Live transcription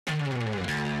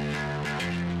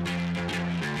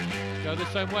Go the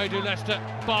same way, do Leicester.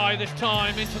 By this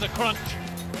time into the crunch.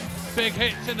 Big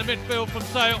hits in the midfield from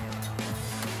Sale.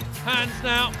 Hands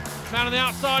now. Man on the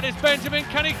outside is Benjamin.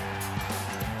 Can he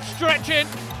stretch in?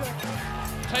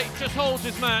 Tate just holds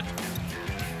his man.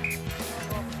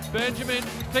 Benjamin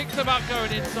thinks about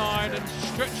going inside and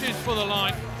stretches for the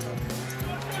line.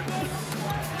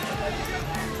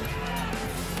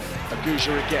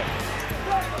 Aguja again.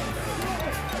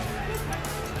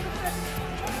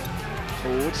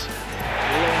 Forwards.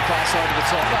 Long pass over the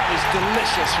top. That is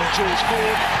delicious from George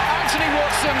Ford. Anthony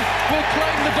Watson will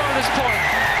claim the bonus point.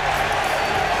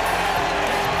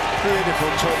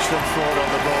 Beautiful touch from Ford on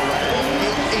the ball there.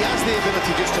 He has the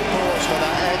ability just to pause for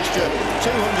that extra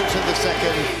 200th of the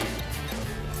second.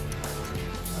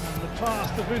 And the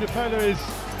pass to Vunipola is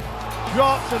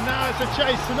dropped, and now it's a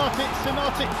chase.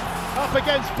 Sinoti up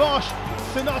against Bosch.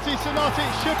 Sinoti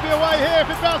should be away here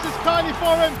if it bounces kindly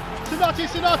for him.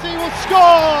 Sinoti will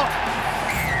score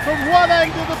from one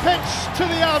end of the pitch to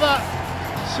the other.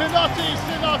 Sinoti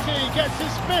gets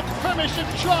his 5th Premiership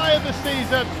try of the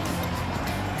season.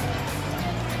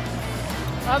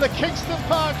 And the Kingston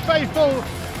Park faithful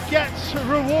gets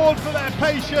reward for their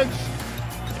patience.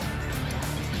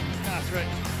 Catherine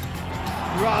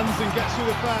runs and gets through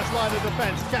the first line of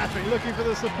defence. Catherine looking for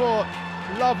the support.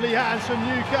 Lovely hands from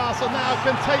Newcastle. Now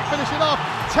can Tate finish it off.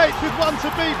 Tate with one to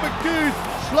beat, but Good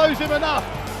slows him enough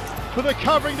for the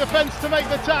covering defence to make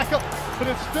the tackle. But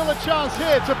it's still a chance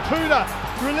here to Puna,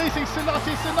 releasing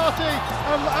Sinoti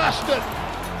and Ashton.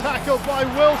 Tackled by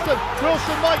Wilson.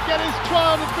 Wilson might get his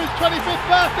try on his 25th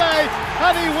birthday,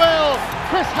 and he will.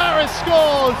 Chris Harris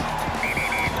scores.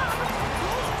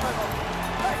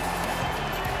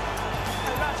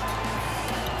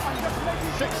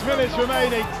 Six minutes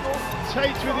remaining.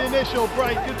 Tate with the initial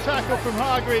break. Good tackle from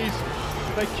Hargreaves.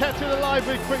 They kept it alive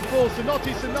with quick ball.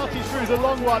 Sinoti through the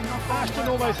long one. Ashton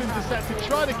almost intercepted.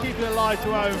 Try to keep it alive to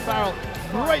Owen Farrell.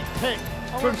 Great pick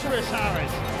from Chris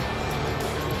Harris.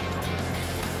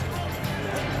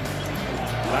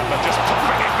 Lambert just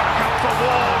popping it back up for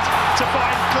Ward to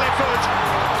find Clifford.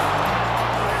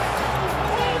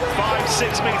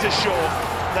 5-6 metres short.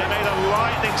 They made a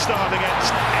lightning start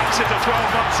against Exeter 12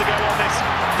 months ago on this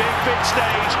big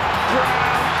stage.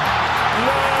 Brown,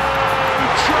 Lowe,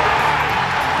 try!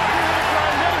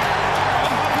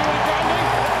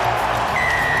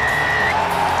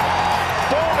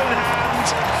 Ball in hand,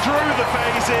 through the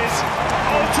phases,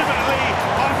 ultimately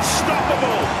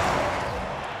unstoppable.